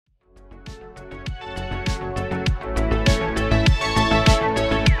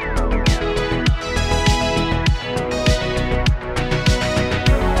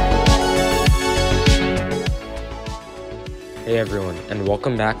Hey everyone, and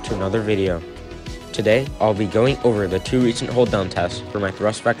welcome back to another video. Today, I'll be going over the two recent hold-down tests for my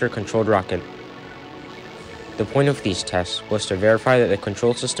thrust vector controlled rocket. The point of these tests was to verify that the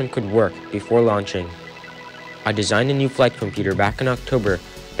control system could work before launching. I designed a new flight computer back in October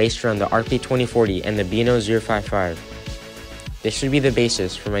based around the RP2040 and the BNO-055. This should be the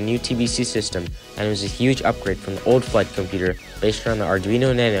basis for my new TVC system, and it was a huge upgrade from the old flight computer based around the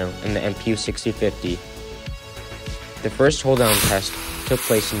Arduino Nano and the MPU6050. The first hold-down test took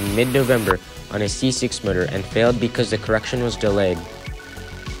place in mid-November on a C6 motor and failed because the correction was delayed.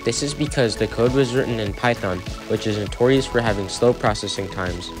 This is because the code was written in Python, which is notorious for having slow processing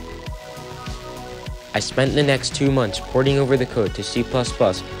times. I spent the next 2 months porting over the code to C++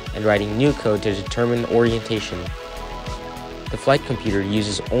 and writing new code to determine the orientation. The flight computer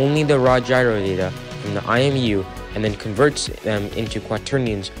uses only the raw gyro data from the IMU and then converts them into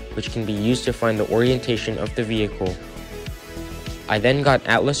quaternions, which can be used to find the orientation of the vehicle. I then got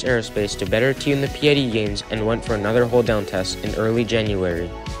Atlas Aerospace to better tune the PID gains and went for another hold-down test in early January.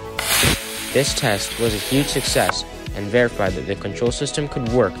 This test was a huge success and verified that the control system could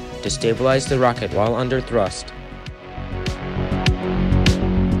work to stabilize the rocket while under thrust.